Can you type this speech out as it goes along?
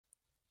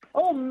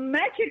Oh,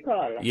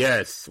 magical.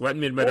 Yes. What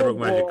made Meadowbrook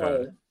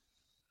magical?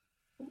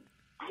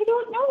 I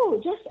don't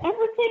know. Just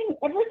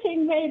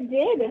everything they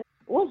did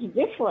was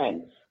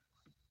different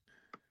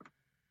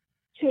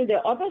to the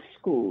other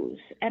schools.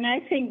 And I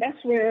think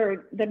that's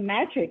where the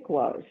magic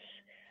was.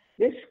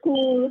 This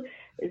school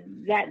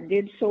that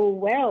did so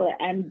well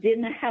and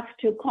didn't have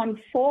to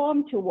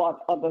conform to what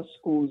other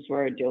schools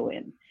were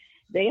doing.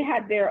 They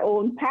had their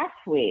own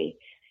pathway.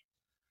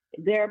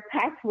 Their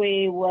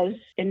pathway was,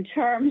 in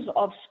terms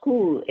of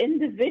school,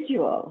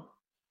 individual.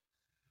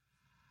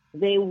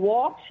 They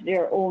walked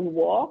their own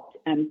walk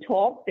and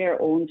talked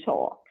their own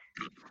talk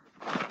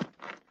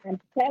and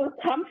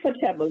felt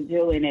comfortable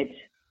doing it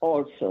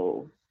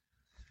also.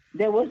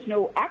 There was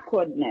no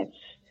awkwardness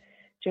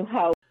to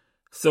how.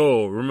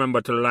 So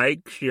remember to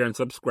like, share, and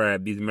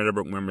subscribe these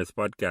Meadowbrook Memories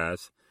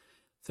podcasts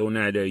so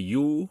neither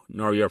you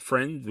nor your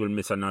friends will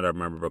miss another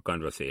Meadowbrook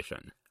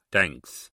conversation. Thanks.